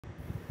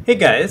Hey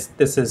guys,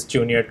 this is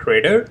Junior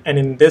Trader, and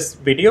in this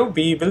video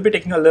we will be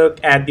taking a look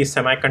at the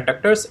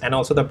semiconductors and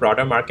also the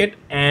broader market,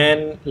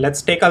 and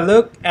let's take a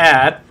look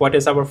at what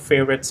is our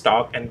favorite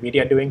stock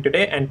Nvidia doing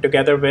today, and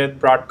together with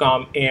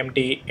Broadcom,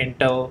 AMD,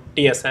 Intel,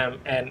 TSM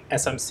and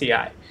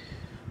SMCI.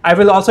 I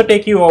will also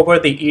take you over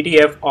the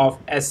ETF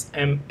of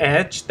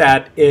SMH,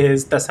 that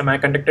is the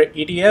semiconductor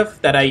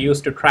ETF that I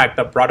use to track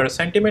the broader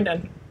sentiment,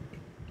 and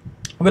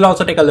we'll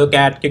also take a look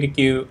at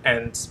QQQ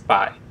and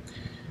SPY.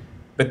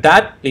 With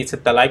that, please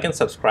hit the like and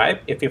subscribe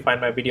if you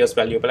find my videos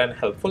valuable and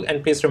helpful.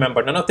 And please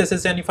remember, none of this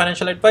is any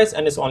financial advice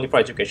and is only for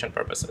education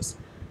purposes.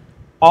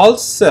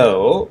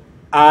 Also,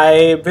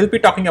 I will be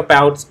talking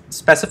about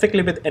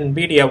specifically with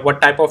Nvidia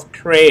what type of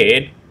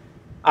trade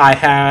I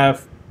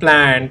have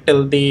planned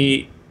till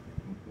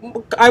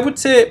I would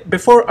say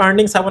before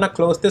earnings. I want to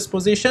close this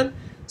position.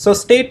 So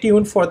stay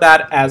tuned for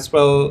that as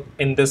well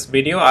in this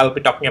video. I'll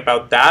be talking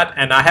about that,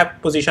 and I have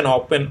position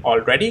open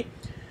already.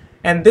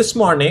 And this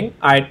morning,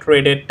 I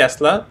traded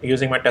Tesla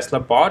using my Tesla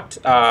bot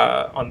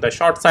on the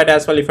short side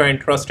as well. If you're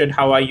interested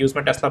how I use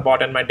my Tesla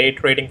bot and my day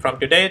trading from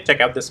today, check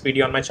out this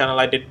video on my channel.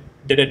 I did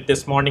it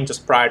this morning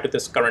just prior to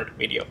this current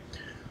video.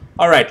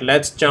 All right,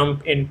 let's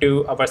jump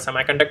into our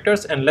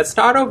semiconductors and let's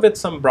start off with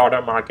some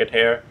broader market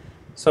here.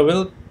 So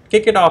we'll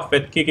kick it off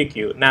with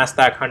QQQ,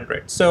 NASDAQ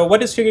 100. So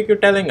what is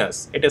QQQ telling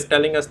us? It is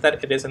telling us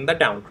that it is in the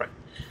downtrend.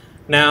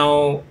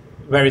 Now,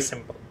 very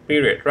simple.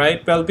 Period,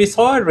 right? Well, we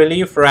saw a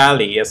relief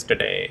rally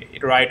yesterday.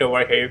 Right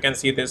over here, you can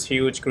see this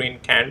huge green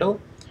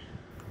candle.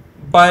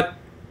 But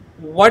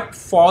what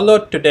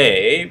followed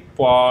today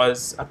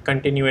was a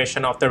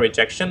continuation of the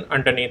rejection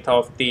underneath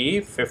of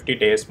the 50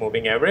 days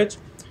moving average.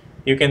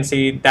 You can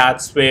see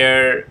that's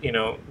where,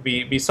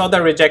 we saw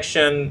the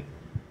rejection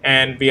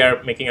and we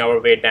are making our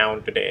way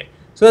down today.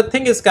 So the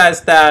thing is,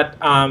 guys, that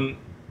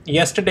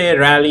yesterday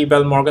rally,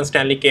 well, Morgan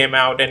Stanley came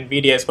out,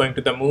 Nvidia is going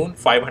to the moon,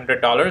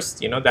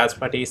 $500.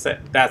 That's what he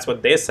said. That's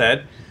what they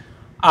said.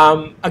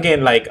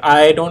 Again, like,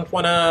 I don't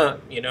want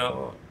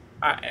to,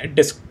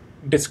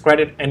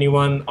 discredit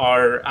anyone,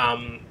 or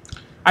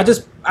I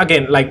just,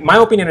 again, like, my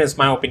opinion is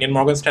my opinion.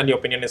 Morgan Stanley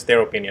opinion is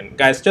their opinion.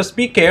 Guys, just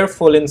be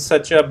careful in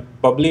such a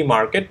bubbly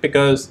market,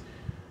 because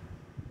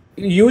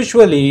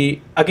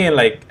usually, again,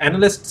 like,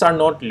 analysts are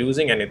not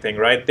losing anything,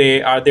 right?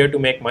 They are there to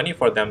make money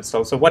for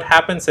themselves. So what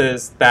happens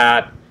is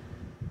that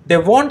they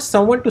want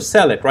someone to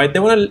sell it, right? They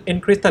want to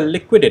increase the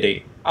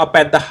liquidity up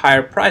at the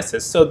higher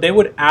prices. So they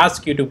would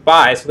ask you to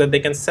buy so that they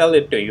can sell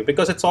it to you,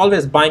 because it's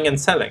always buying and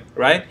selling,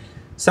 right?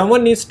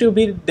 Someone needs to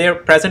be there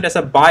present as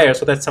a buyer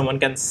so that someone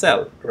can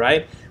sell,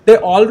 right? They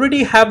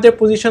already have their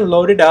position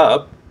loaded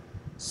up.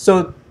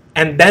 So,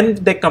 and then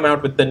they come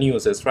out with the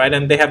newses, right?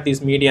 And they have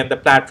these media and the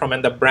platform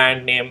and the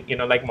brand name,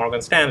 like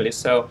Morgan Stanley.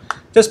 So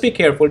just be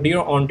careful, do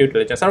your own due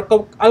diligence.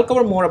 I'll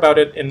cover more about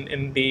it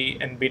in the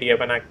NVIDIA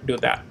when I do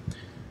that.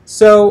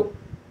 So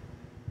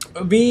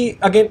we,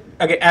 again,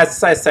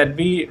 as I said,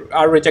 we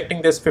are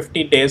rejecting this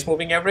 50 days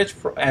moving average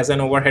as an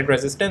overhead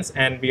resistance,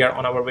 and we are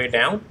on our way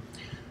down.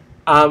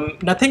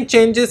 Nothing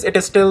changes. It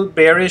is still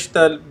bearish.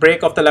 The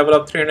break of the level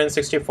of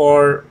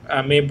 364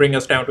 may bring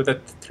us down to the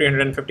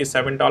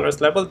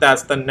 $357 level.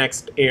 That's the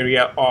next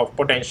area of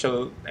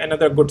potential,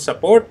 another good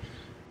support.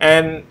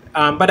 And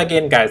but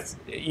again, guys,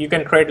 you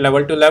can trade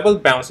level to level.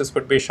 Bounces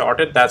could be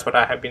shorted. That's what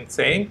I have been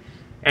saying.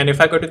 And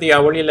if I go to the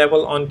hourly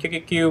level on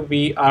QQQ,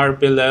 we are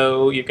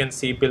below, you can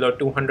see below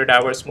 200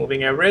 hours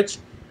moving average.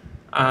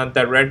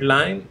 The red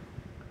line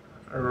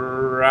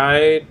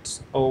right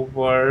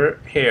over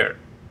here.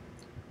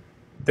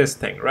 This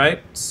thing,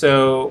 right?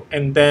 So,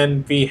 and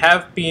then we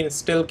have been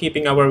still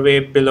keeping our way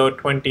below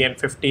 20 and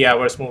 50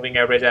 hours moving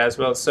average as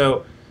well.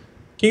 So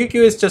QQQ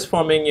is just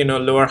forming,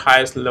 lower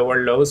highs,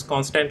 lower lows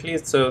constantly.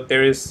 So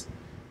there is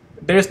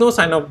no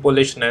sign of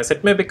bullishness.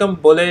 It may become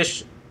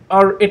bullish,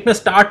 or it may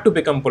start to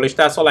become bullish.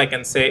 That's all I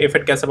can say. If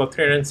it gets above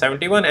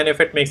 371, and if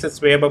it makes its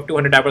way above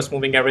 200 hours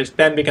moving average,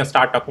 then we can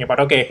start talking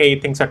about, okay, hey,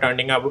 things are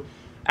turning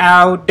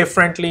out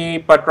differently.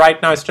 But right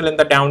now, it's still in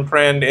the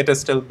downtrend. It is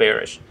still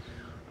bearish.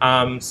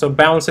 So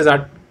bounces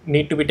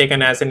need to be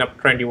taken as in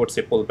uptrend, you would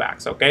say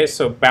pullbacks, okay?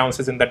 So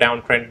bounces in the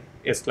downtrend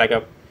is like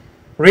a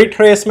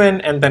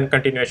retracement and then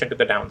continuation to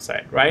the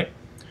downside, right?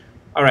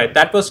 All right,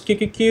 that was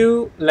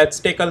QQQ.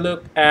 Let's take a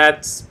look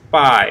at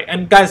SPY.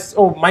 And guys,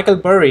 Michael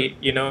Burry,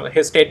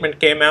 his statement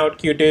came out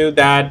Q2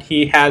 that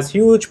he has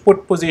huge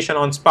put position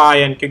on SPY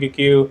and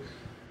QQQ.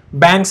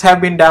 Banks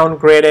have been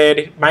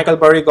downgraded. Michael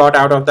Burry got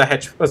out of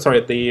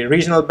the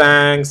regional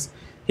banks.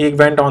 He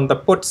went on the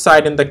put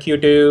side in the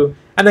Q2.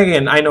 And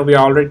again, I know we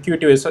are already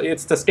Q2, so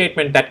it's the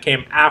statement that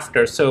came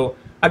after. So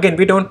again,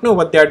 we don't know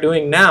what they're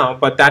doing now,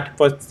 but that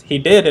was he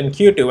did in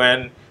Q2.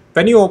 And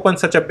when you open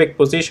such a big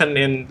position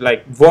in,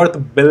 like,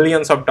 worth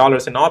billions of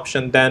dollars in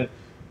option, then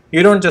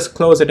you don't just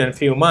close it in a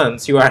few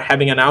months. You are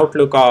having an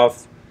outlook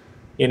of,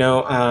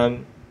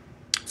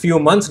 few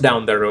months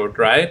down the road,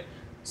 right?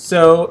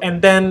 So,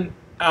 and then,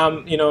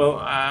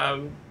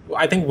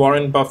 I think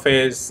Warren Buffett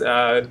is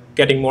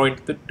getting more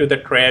into the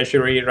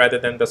treasury rather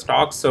than the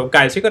stocks. So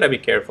guys, you gotta be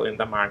careful in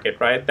the market,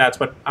 right? That's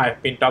what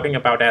I've been talking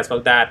about as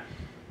well, that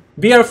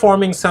we are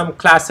forming some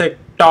classic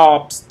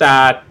tops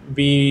that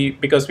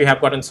because we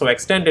have gotten so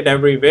extended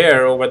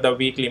everywhere over the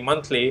weekly,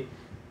 monthly,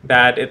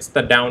 that it's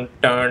the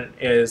downturn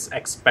is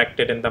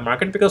expected in the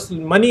market because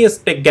money is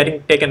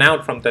getting taken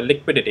out from the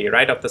liquidity,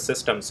 right, of the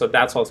system. So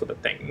that's also the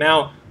thing.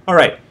 Now, all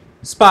right,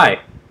 SPY.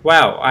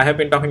 Wow, I have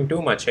been talking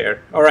too much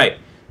here. All right,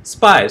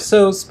 SPY.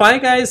 So SPY,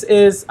 guys,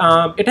 is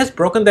it has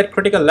broken that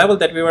critical level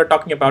that we were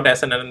talking about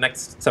as an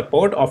next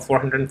support of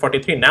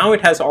 443. Now it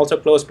has also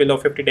closed below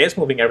 50 days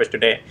moving average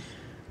today.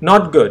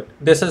 Not good.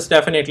 This is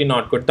definitely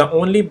not good. The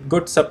only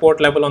good support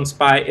level on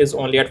SPY is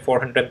only at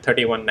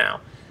 431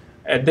 now.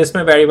 This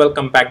may very well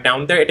come back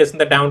down there. It is in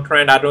the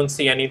downtrend. I don't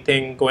see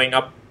anything going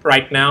up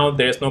right now.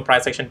 There is no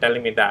price action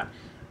telling me that.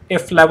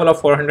 If level of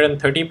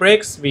 430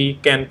 breaks, we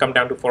can come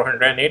down to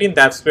 418.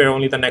 That's where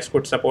only the next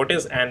good support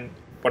is, and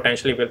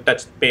potentially will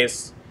touch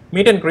base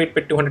meet and greet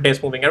with 200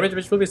 days moving average,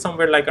 which will be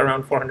somewhere like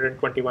around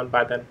 421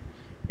 by then.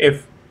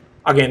 If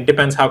again,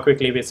 depends how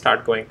quickly we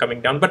start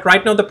coming down. But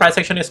right now the price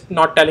action is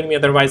not telling me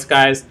otherwise,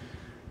 guys.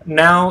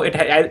 Now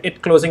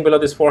it closing below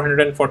this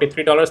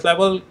 $443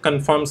 level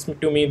confirms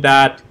to me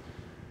that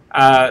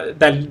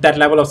that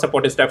level of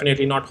support is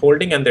definitely not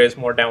holding, and there is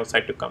more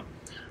downside to come.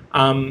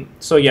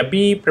 So yeah,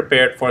 be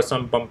prepared for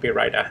some bumpy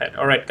ride ahead.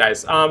 All right,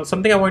 guys.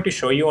 Something I want to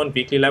show you on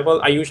weekly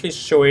level. I usually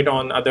show it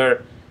on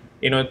other,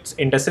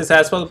 indices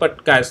as well.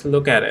 But guys,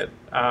 look at it.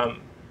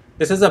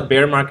 This is a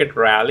bear market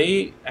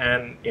rally,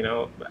 and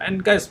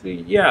and guys,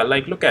 yeah,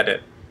 like look at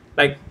it.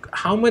 Like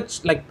how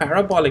much like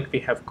parabolic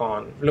we have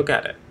gone. Look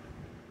at it.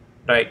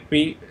 Right,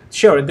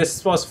 sure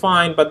this was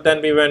fine, but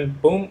then we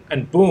went boom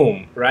and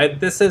boom, right?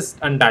 This is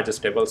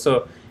undigestible.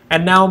 So,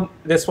 and now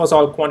this was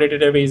all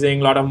quantitative easing,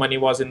 a lot of money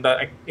was in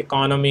the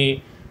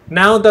economy.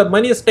 Now the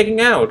money is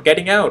getting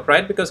out,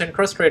 right? Because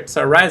interest rates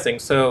are rising.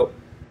 So,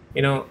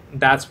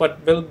 that's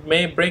what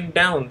may bring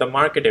down the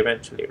market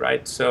eventually,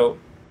 right? So,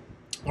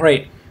 all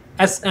right,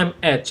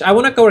 SMH. I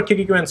want to cover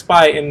QQQ and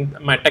SPY in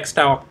my tech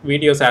stock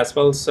videos as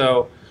well.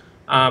 So,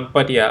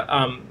 but yeah,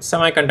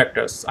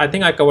 semiconductors. I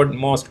think I covered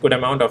most good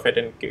amount of it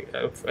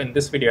in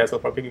this video as well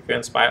for QQQ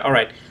and SPY. All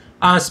right,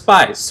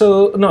 SPY.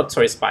 So not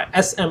sorry, SPY.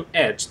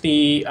 SMH,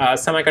 the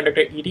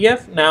semiconductor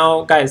ETF.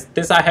 Now, guys,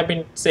 this I have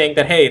been saying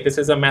that hey, this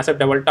is a massive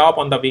double top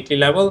on the weekly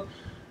level,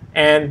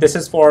 and this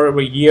is for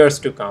years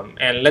to come.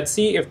 And let's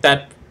see if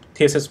that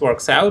thesis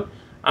works out.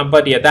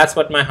 But yeah, that's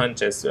what my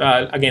hunch is.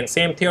 Again,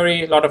 same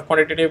theory. A lot of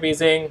quantitative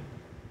easing,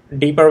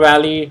 deeper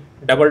valley,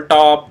 double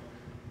top.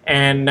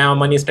 And now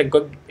money is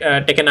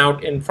taken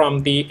out from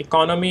the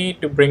economy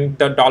to bring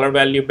the dollar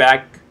value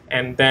back,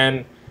 and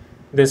then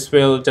this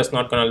will just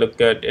not gonna look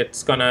good.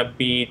 It's gonna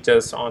be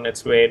just on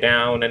its way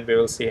down, and we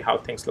will see how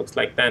things looks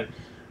like then.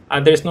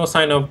 There's no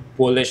sign of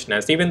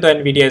bullishness, even though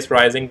Nvidia is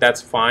rising. That's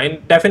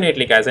fine.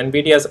 Definitely, guys,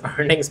 Nvidia's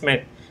earnings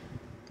met.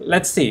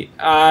 Let's see.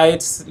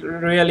 It's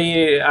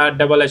really a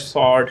double-edged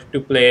sword to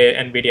play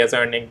Nvidia's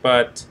earning,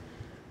 but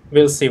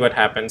we'll see what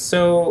happens.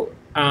 So.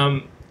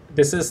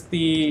 This is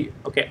the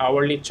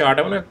hourly chart.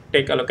 I want to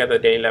take a look at the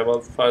day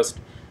level first.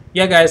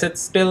 Yeah, guys,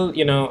 it's still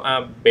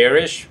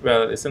bearish.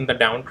 Well, it's in the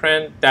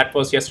downtrend. That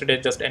was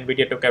yesterday. Just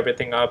Nvidia took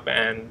everything up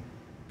and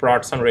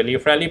brought some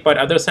relief rally. But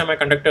other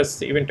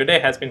semiconductors even today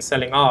has been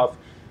selling off.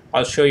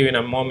 I'll show you in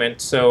a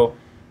moment. So,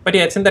 but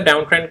yeah, it's in the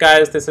downtrend,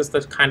 guys. This is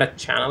the kind of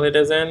channel it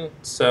is in.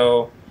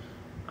 So,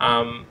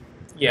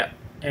 yeah.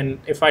 And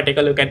if I take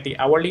a look at the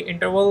hourly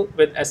interval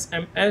with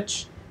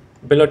SMH.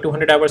 Below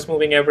 200 hours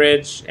moving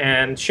average,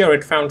 and sure,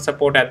 it found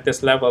support at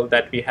this level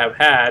that we have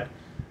had,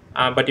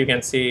 but you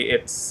can see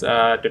it's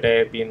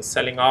today been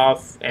selling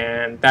off,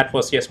 and that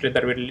was yesterday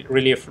the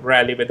relief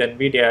rally with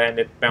Nvidia, and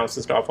it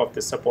bounces off of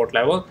this support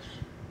level.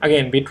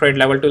 Again, we trade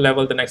level to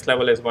level. The next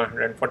level is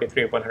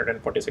 143,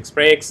 146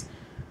 breaks,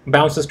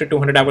 bounces to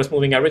 200 hours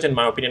moving average, in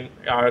my opinion,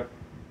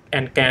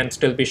 and can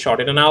still be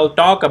shorted. And I'll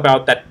talk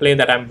about that play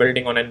that I'm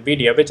building on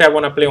Nvidia, which I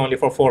want to play only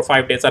for 4 or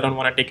 5 days. I don't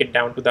want to take it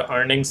down to the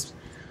earnings.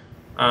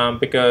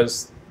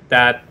 Because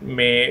that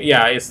may,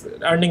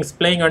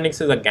 playing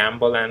earnings is a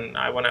gamble, and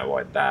I want to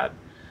avoid that.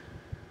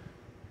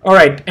 All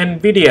right,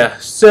 Nvidia.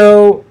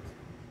 So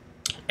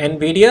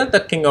Nvidia, the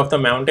king of the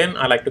mountain,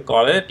 I like to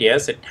call it.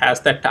 Yes, it has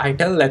that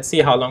title. Let's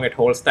see how long it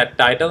holds that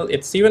title.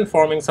 It's even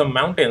forming some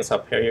mountains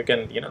up here. You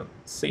can,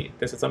 see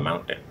this is a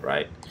mountain,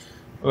 right?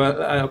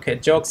 Well, okay,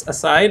 jokes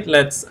aside,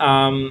 let's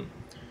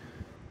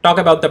talk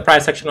about the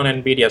price action on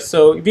Nvidia.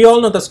 So we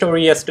all know the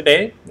story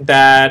yesterday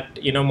that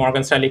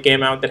Morgan Stanley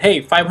came out that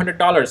hey,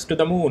 $500 to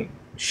the moon.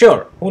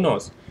 Sure, who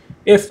knows?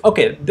 If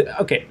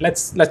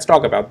let's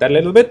talk about that a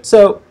little bit.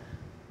 So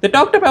they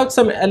talked about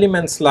some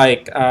elements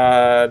like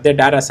their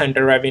data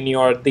center revenue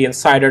or the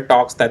insider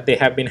talks that they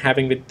have been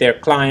having with their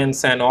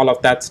clients and all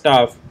of that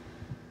stuff.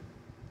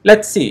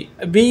 Let's see.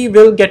 We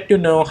will get to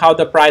know how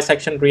the price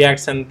action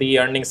reacts and the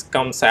earnings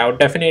comes out.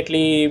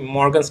 Definitely,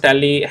 Morgan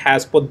Stanley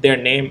has put their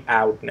name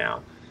out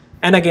now.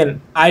 And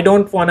again, I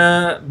don't want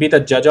to be the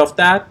judge of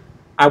that.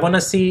 I want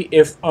to see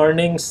if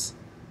earnings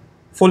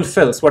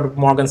fulfills what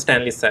Morgan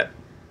Stanley said.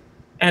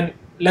 And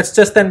let's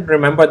just then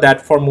remember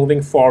that for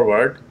moving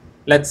forward,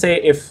 let's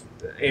say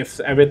if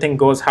everything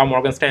goes how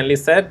Morgan Stanley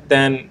said,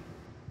 then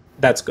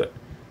That's good.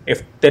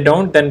 If they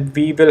don't, then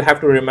we will have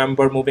to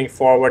remember moving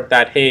forward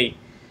that, hey,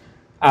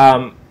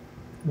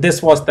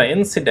 this was the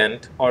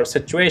incident or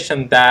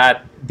situation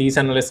that these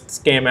analysts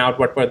came out,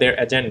 what were their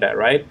agenda,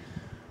 right?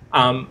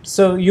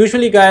 So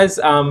usually, guys,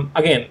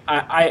 again,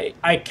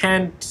 I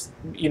can't,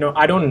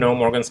 I don't know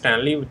Morgan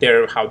Stanley,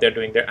 how they're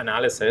doing their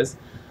analysis,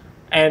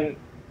 and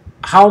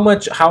how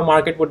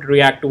market would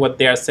react to what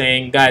they're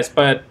saying, guys.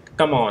 But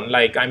come on,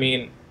 like, I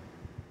mean,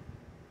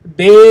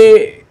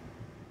 they,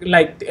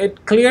 like,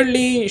 it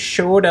clearly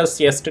showed us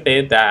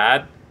yesterday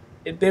that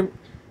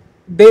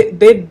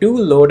they do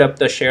load up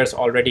the shares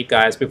already,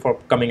 guys, before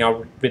coming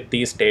out with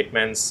these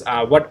statements.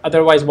 What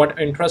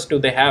interest do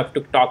they have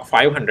to talk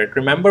 500?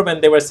 Remember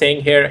when they were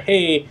saying here,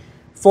 hey,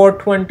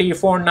 420,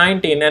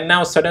 419, and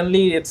now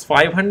suddenly it's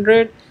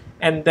 500?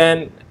 And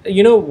then,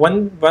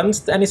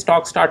 once any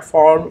stocks start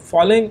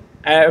falling,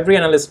 every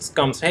analyst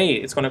comes, hey,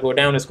 it's going to go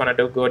down, it's going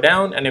to go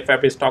down. And if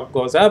every stock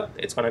goes up,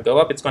 it's going to go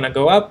up, it's going to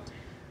go up.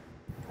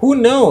 Who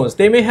knows?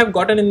 They may have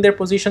gotten in their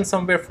position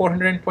somewhere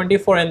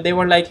 424 and they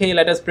were like, hey,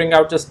 let us bring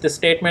out just this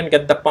statement,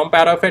 get the pump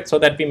out of it so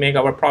that we make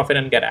our profit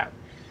and get out.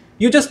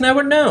 You just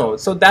never know.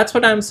 So that's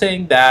what I'm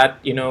saying,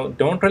 that,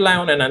 don't rely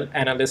on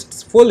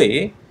analysts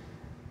fully.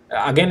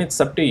 Again,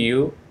 it's up to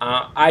you.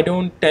 I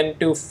don't tend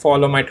to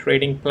follow my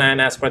trading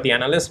plan as per the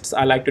analysts.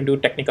 I like to do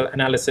technical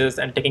analysis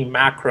and taking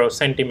macro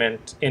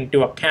sentiment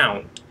into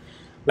account,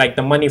 like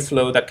the money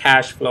flow, the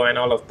cash flow, and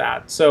all of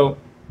that. So,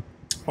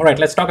 all right,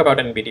 let's talk about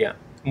Nvidia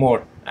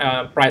more.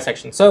 Price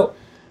action. So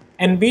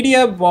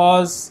Nvidia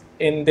was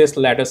in this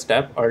ladder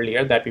step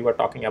earlier that we were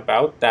talking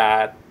about,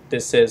 that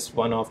this is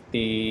one of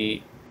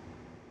the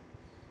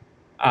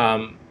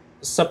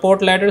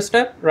support ladder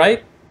step,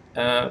 right?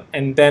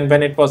 And then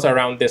when it was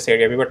around this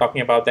area, we were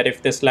talking about that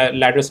if this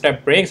ladder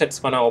step breaks, it's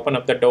going to open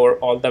up the door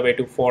all the way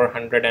to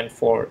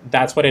 404.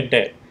 That's what it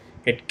did.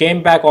 It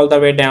came back all the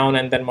way down,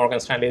 and then Morgan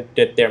Stanley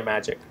did their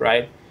magic,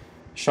 right?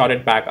 Shot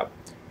it back up.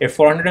 If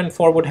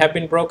 404 would have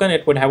been broken,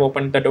 it would have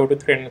opened the door to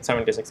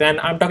 376. And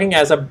I'm talking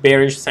as a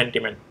bearish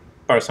sentiment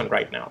person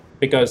right now,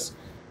 because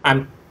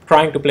I'm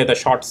trying to play the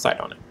short side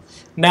on it.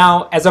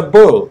 Now, as a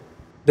bull,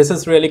 this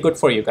is really good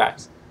for you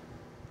guys.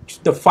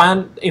 If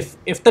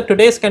the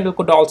today's candle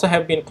could also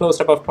have been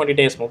closed above 20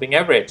 days moving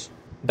average,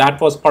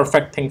 that was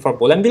perfect thing for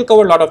bull. And we'll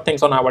cover a lot of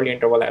things on hourly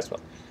interval as well.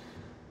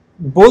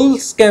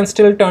 Bulls can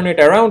still turn it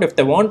around if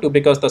they want to,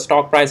 because the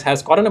stock price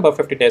has gotten above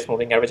 50 days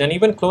moving average and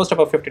even closed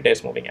above 50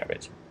 days moving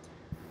average.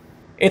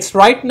 It's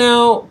right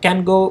now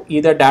can go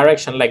either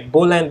direction, like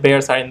bull and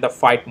bears are in the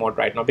fight mode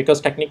right now,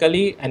 because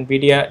technically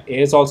Nvidia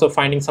is also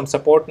finding some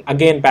support,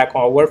 again back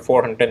over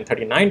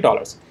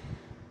 $439.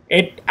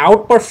 It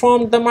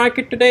outperformed the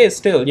market today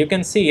still. You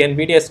can see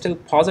Nvidia is still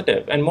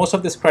positive, and most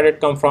of this credit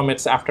come from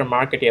its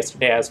aftermarket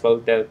yesterday as well,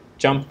 the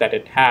jump that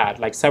it had,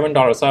 like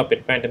 $7 up,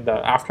 it went in the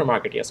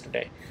aftermarket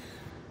yesterday.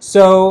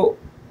 So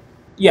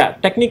yeah,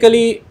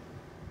 technically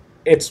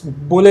it's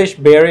bullish,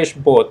 bearish,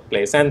 both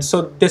plays. And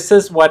so this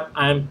is what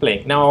I'm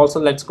playing. Now also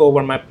let's go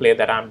over my play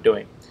that I'm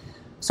doing.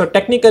 So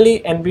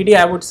technically Nvidia,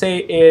 I would say,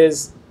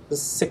 is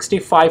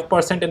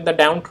 65% in the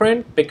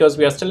downtrend, because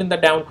we are still in the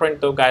downtrend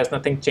though, guys,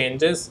 nothing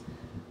changes.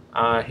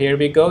 Here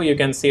we go. You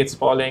can see it's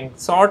falling,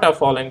 sort of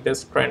following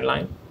this trend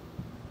line,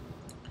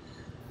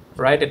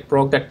 right? It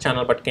broke that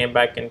channel but came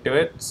back into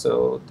it.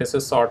 So this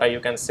is sort of, you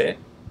can say,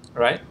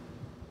 right?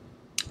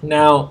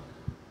 Now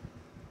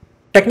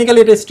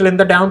technically it is still in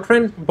the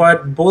downtrend,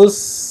 but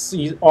bulls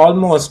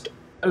almost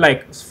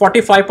like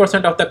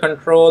 45% of the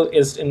control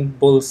is in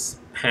bull's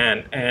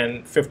hand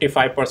and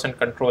 55%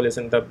 control is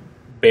in the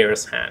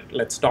bear's hand.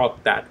 Let's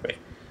talk that way.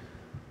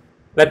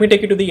 Let me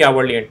take you to the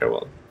hourly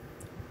interval.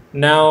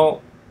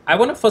 Now I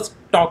want to first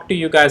talk to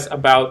you guys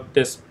about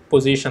this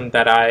position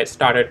that I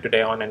started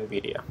today on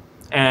Nvidia,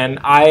 and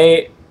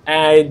I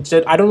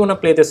don't want to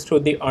play this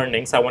through the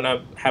earnings. I want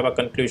to have a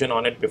conclusion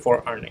on it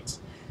before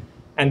earnings,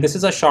 and this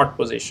is a short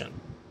position,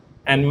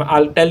 and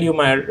I'll tell you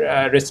my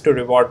risk to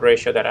reward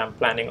ratio that I'm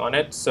planning on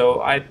it.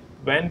 So I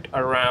went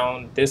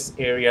around this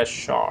area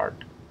short.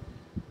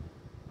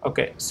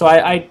 Okay, so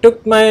I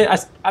took my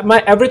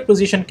average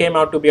position came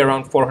out to be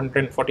around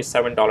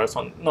 $447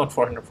 on, not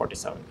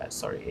 447 guys,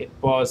 sorry, it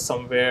was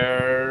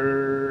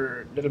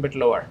somewhere a little bit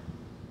lower,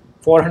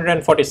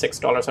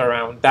 $446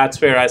 around.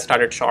 That's where I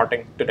started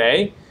shorting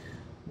today,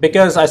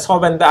 because I saw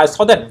I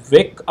saw that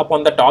wick up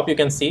on the top, you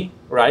can see,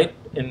 right,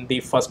 in the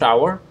first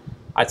hour,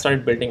 I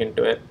started building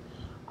into it,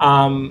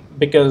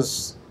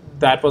 because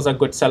that was a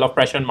good sell-off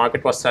pressure and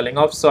market was selling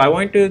off. So I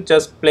want to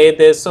just play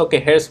this. Okay,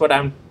 here's what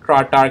I'm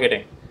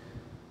targeting.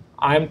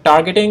 I'm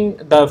targeting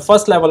the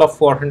first level of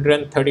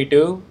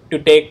 432 to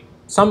take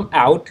some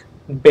out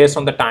based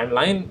on the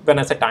timeline. When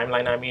I say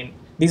timeline, I mean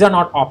these are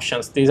not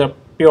options, these are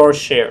pure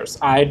shares.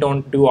 I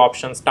don't do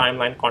options,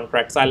 timeline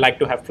contracts. I like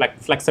to have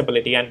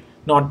flexibility and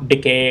not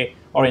decay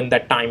or in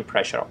that time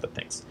pressure of the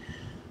things.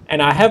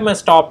 And I have my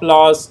stop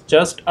loss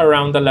just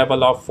around the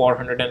level of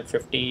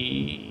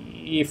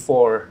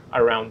 454,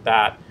 around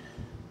that.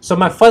 So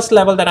my first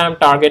level that I'm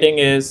targeting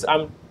is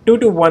 2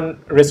 to 1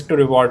 risk to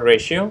reward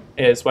ratio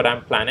is what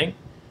I'm planning.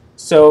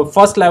 So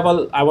first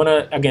level, I want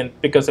to, again,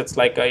 because it's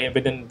like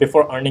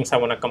before earnings, I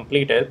want to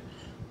complete it.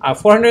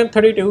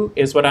 432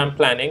 is what I'm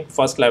planning,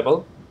 first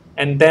level.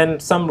 And then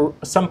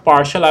some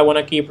partial I want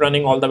to keep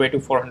running all the way to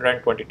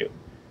 422.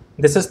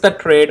 This is the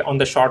trade on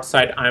the short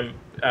side I'm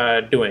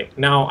doing.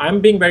 Now, I'm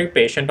being very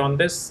patient on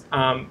this.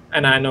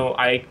 And I know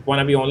I want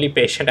to be only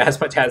patient as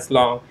much as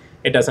long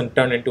it doesn't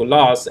turn into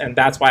loss. And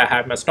that's why I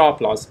have my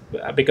stop loss,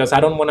 because I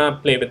don't want to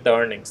play with the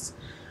earnings,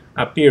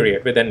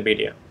 period, with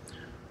Nvidia.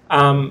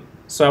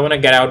 So I want to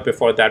get out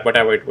before that,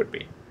 whatever it would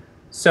be.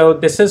 So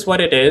this is what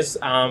it is.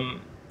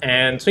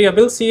 And so yeah,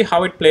 we'll see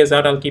how it plays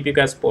out. I'll keep you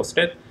guys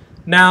posted.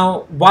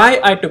 Now, why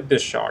I took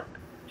this short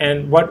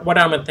and what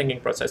are my thinking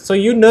process? So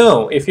you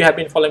know, if you have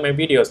been following my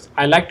videos,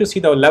 I like to see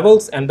the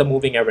levels and the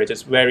moving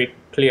averages very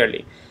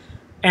clearly.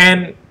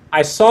 And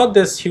I saw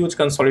this huge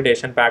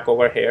consolidation back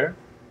over here.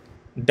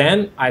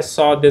 Then I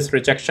saw this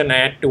rejection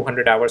at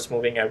 200 hours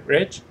moving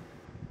average.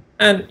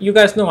 And you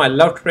guys know I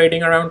love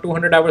trading around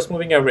 200 hours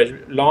moving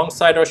average, long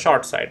side or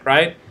short side,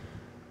 right?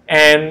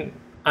 And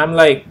I'm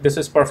like, this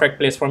is perfect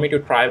place for me to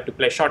try to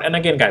play short. And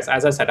again, guys,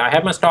 as I said, I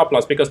have my stop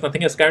loss because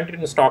nothing is guaranteed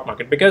in the stock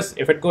market. Because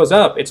if it goes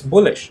up, it's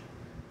bullish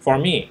for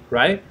me,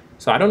 right?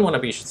 So I don't want to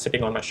be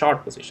sitting on my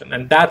short position.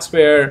 And that's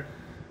where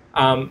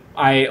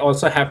I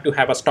also have to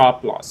have a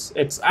stop loss.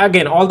 It's,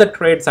 again, all the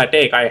trades I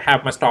take, I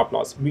have my stop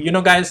loss. You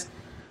know, guys,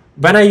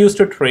 when I used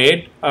to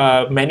trade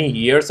many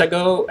years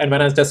ago, and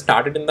when I just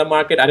started in the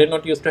market, I did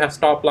not used to have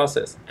stop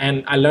losses.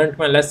 And I learned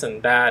my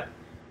lesson that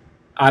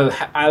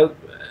I'll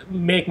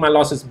make my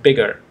losses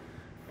bigger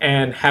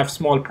and have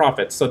small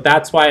profits. So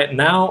that's why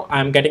now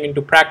I'm getting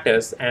into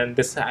practice, and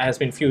this has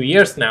been few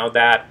years now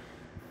that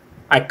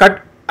I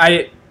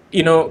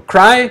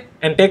cry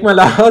and take my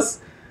loss,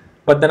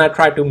 but then I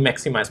try to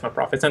maximize my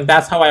profits. And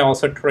that's how I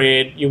also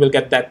trade. You will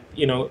get that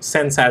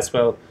sense as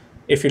well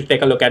if you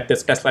take a look at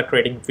this Tesla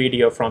trading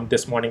video from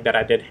this morning that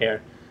I did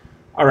here.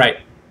 All right.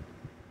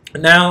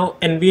 Now,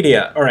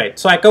 Nvidia. All right.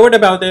 So I covered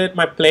about it,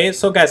 my play.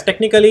 So guys,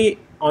 technically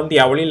on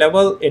the hourly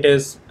level, it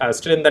is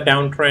still in the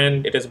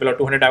downtrend. It is below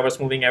 200 hours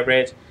moving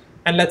average.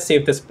 And let's see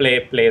if this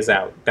play plays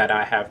out that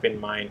I have in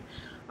mind.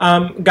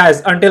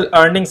 Guys, until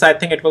earnings, I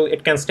think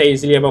it can stay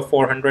easily above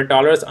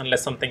 $400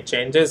 unless something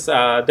changes.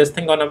 This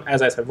thing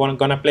as I said,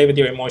 gonna play with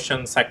your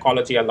emotions,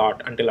 psychology a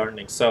lot until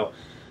earnings. So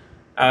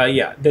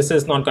yeah, this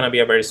is not gonna be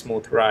a very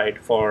smooth ride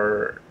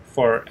for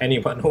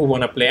anyone who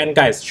wanna play. And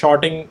guys,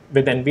 shorting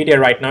with Nvidia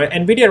right now.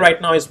 Nvidia right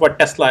now is what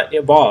Tesla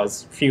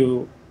was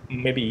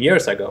maybe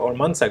years ago or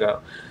months ago.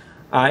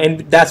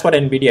 And that's what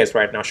Nvidia is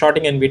right now.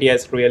 Shorting Nvidia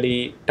is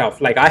really tough.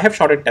 Like, I have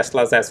shorted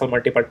Teslas as well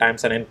multiple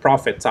times, and in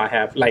profits I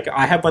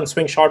have one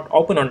swing short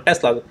open on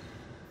Tesla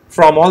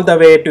from all the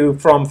way to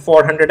from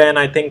 400 and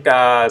I think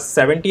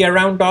 70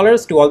 around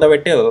dollars to all the way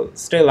till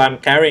still I'm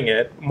carrying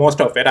it. Most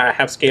of it I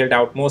have scaled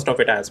out, most of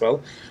it as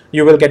well.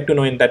 You will get to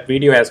know in that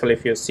video as well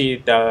if you see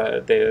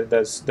the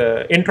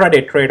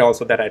intraday trade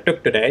also that I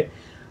took today.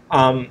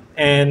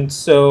 And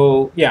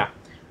so yeah.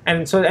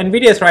 And so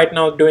Nvidia is right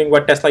now doing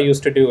what Tesla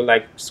used to do,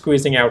 like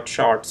squeezing out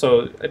short.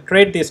 So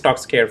trade these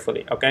stocks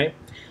carefully, okay?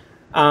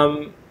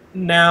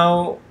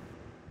 Now,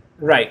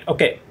 right,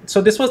 okay.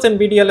 So this was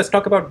Nvidia. Let's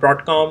talk about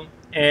Broadcom.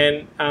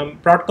 And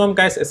Broadcom,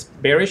 guys, is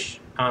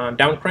bearish,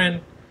 downtrend,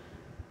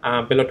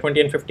 below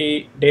 20 and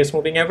 50 days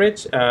moving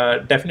average.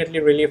 Definitely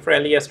relief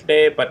rally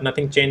yesterday, but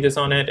nothing changes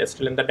on it. It's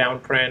still in the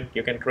downtrend.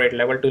 You can trade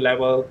level to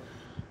level.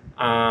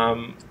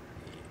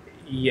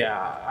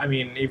 Yeah, I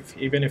mean,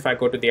 even if I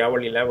go to the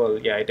hourly level,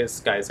 yeah, it is,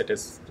 guys, it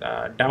is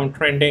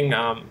downtrending.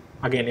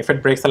 Again, if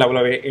it breaks the level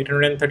of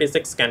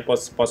 836, can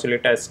possibly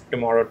test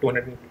tomorrow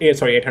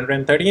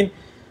 813.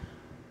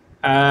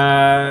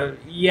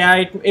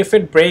 Yeah, if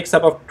it breaks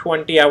above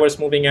 20 hours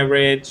moving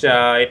average,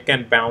 it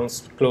can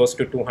bounce close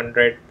to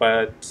 200,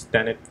 but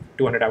then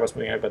 200 hours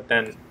moving average, but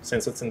then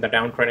since it's in the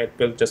downtrend, it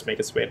will just make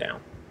its way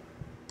down.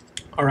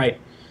 All right,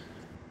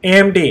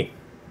 AMD.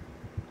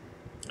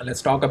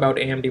 Let's talk about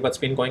AMD, what's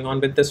been going on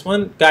with this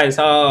one. Guys,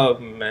 oh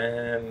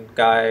man,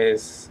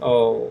 guys,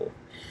 oh.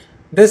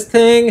 This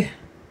thing,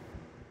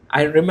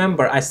 I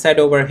remember I said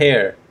over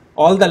here,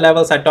 all the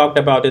levels I talked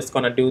about is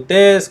gonna do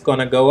this,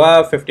 gonna go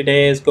up, 50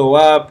 days, go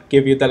up,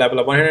 give you the level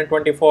of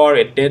 124.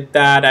 It did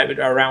that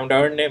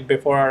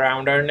before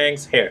around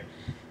earnings here.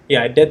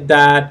 Yeah, it did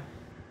that.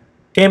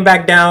 Came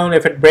back down.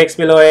 If it breaks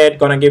below it,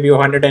 gonna give you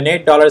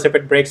 $108. If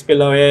it breaks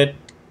below it,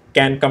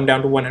 can come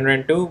down to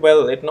 102.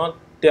 Well, it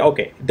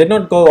did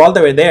not go all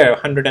the way there,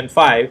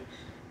 105.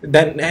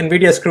 Then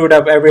Nvidia screwed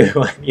up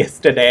everyone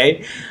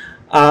yesterday.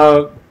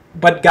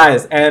 But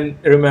guys, and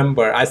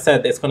remember, I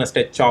said it's gonna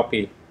stay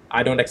choppy.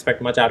 I don't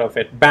expect much out of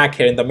it. Back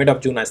here in the mid of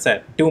June, I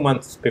said 2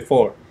 months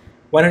before,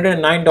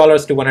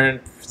 $109 to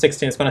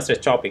 116 is gonna stay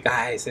choppy.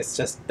 Guys, it's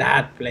just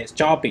that place,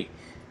 choppy.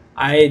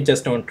 I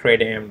just don't trade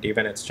AMD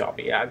when it's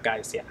choppy. Yeah,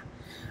 guys, yeah.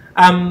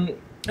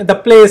 The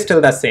play is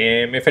still the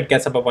same. If it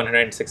gets above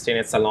 116,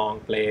 it's a long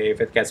play. If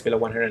it gets below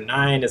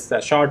 109, it's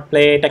a short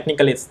play.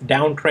 Technically, it's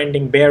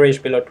downtrending bearish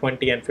below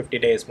 20 and 50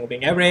 days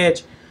moving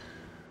average.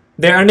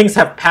 Their earnings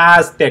have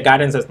passed. Their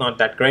guidance is not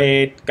that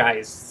great.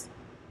 Guys,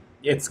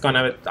 it's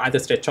gonna either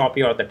stay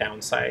choppy or the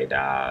downside.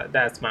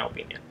 That's my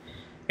opinion.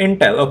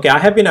 Intel. Okay, I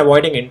have been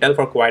avoiding Intel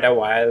for quite a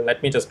while.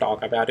 Let me just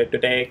talk about it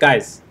today.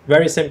 Guys,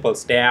 very simple.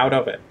 Stay out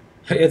of it.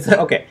 It's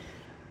okay.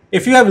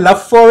 If you have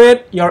love for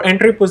it, your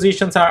entry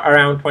positions are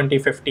around 20,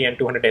 50, and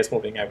 200 days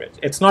moving average.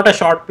 It's not a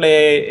short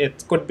play.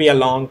 It could be a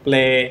long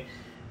play.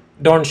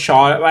 Don't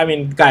short. I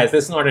mean, guys,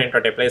 this is not an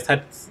intraday play. It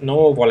has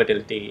no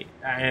volatility.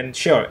 And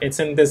sure, it's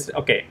in this,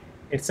 okay,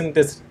 it's in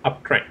this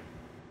uptrend.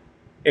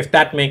 If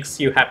that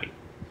makes you happy.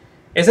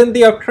 It's in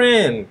the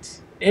uptrend.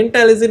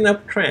 Intel is in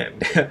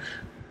uptrend.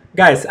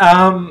 Guys,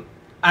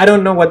 I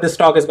don't know what this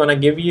stock is going to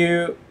give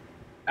you.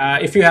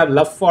 If you have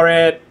love for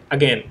it,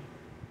 again,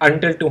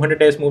 until 200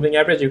 days moving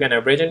average, you can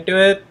average into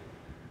it.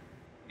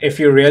 If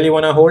you really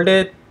want to hold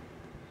it,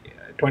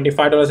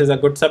 $25 is a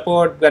good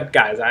support. But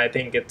guys, I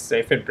think it's,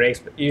 if it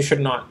breaks, you should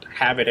not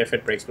have it if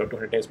it breaks below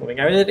 200 days moving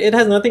average. It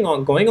has nothing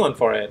going on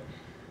for it.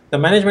 The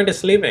management is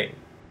sleeping.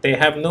 They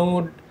have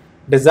no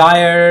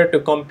desire to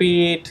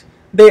compete.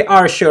 They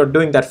are sure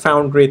doing that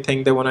foundry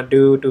thing they want to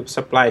do to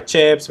supply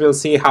chips. We'll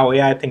see how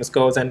AI things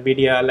goes.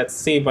 Nvidia, let's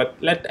see, but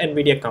let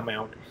Nvidia come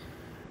out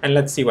and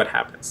let's see what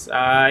happens.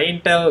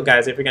 Intel,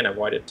 guys, if you can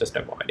avoid it, just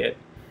avoid it.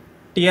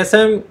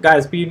 TSM,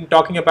 guys, been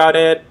talking about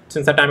it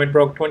since the time it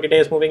broke 20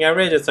 days moving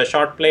average. It's a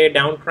short play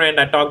downtrend.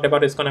 I talked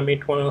about it's going to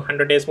meet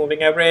 100 days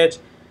moving average.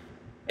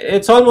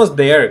 It's almost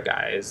there,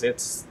 guys.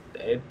 This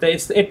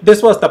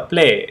was the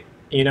play,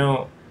 you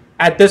know.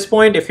 At this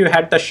point, if you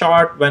had the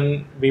short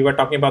when we were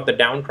talking about the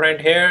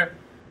downtrend here,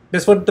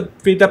 this would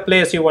be the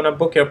place you want to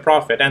book your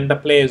profit, and the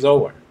play is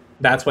over.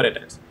 That's what it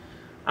is.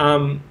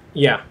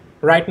 Yeah,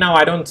 right now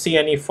I don't see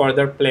any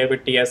further play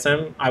with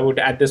TSM. I would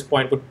at this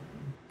point would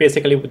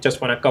basically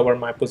just want to cover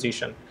my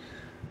position.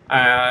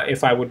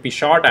 If I would be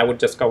short, I would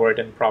just cover it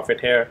in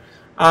profit here.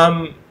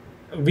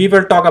 We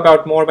will talk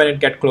about more when it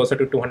gets closer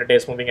to 200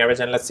 days moving average,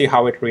 and let's see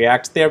how it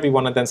reacts there. We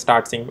want to then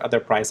start seeing other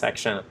price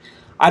action.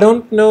 I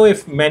don't know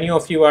if many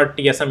of you are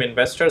TSM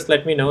investors.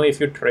 Let me know if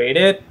you trade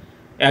it.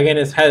 Again,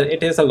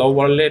 it is a low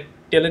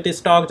volatility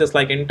stock, just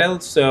like Intel,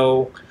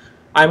 so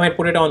I might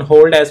put it on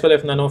hold as well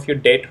if none of you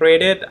day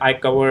trade it. I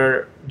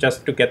cover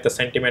just to get the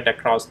sentiment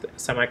across the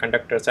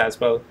semiconductors as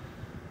well,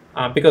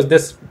 because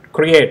this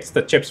creates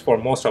the chips for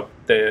most of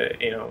the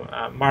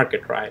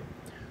market, right?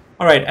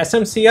 All right,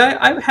 SMCI,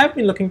 I have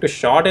been looking to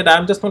short it.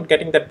 I'm just not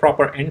getting that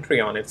proper entry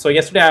on it. So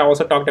yesterday I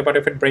also talked about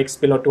if it breaks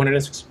below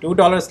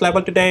 $262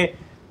 level today,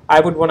 I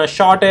would want to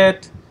short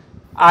it.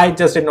 I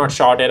just did not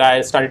short it.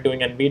 I started doing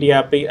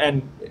Nvidia,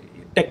 and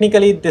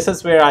technically this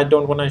is where I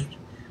don't want to.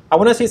 I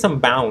want to see some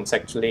bounce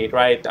actually,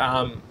 right?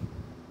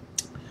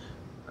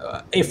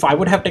 If I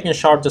would have taken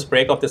short, just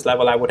break off this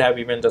level, I would have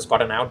even just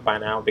gotten out by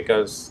now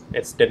because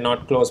it did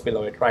not close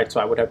below it, right? So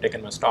I would have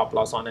taken my stop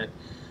loss on it.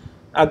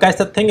 Guys,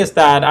 the thing is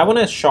that I want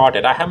to short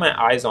it. I have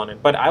my eyes on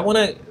it, but I want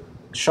to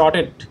short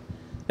it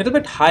a little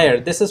bit higher.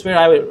 This is where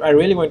I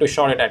really want to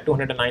short it at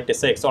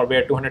 296, or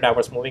where 200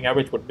 hours moving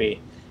average would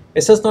be.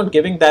 It's just not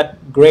giving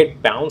that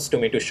great bounce to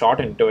me to short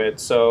into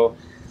it. So,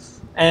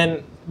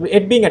 and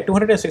it being at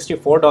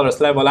 $264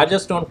 level, I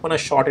just don't want to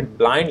short it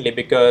blindly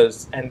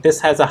because, and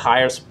this has a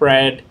higher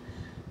spread,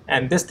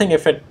 and this thing,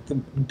 if it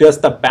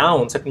does the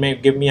bounce, it may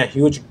give me a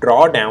huge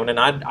drawdown, and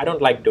I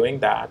don't like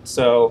doing that.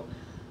 So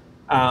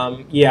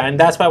yeah, and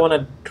that's why I want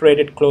to trade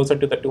it closer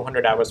to the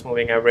 200 hours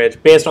moving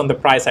average based on the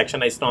price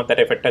action. It's not that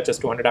if it touches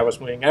 200 hours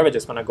moving average,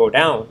 it's going to go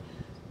down.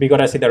 We got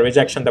to see the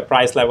rejection, the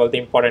price level, the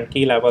important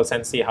key levels,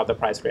 and see how the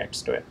price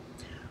reacts to it.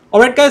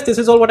 Alright guys, this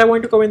is all what I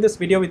wanted to cover in this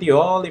video with you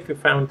all. If you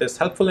found this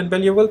helpful and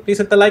valuable, please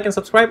hit the like and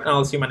subscribe, and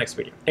I'll see you in my next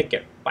video. Take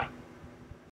care. Bye.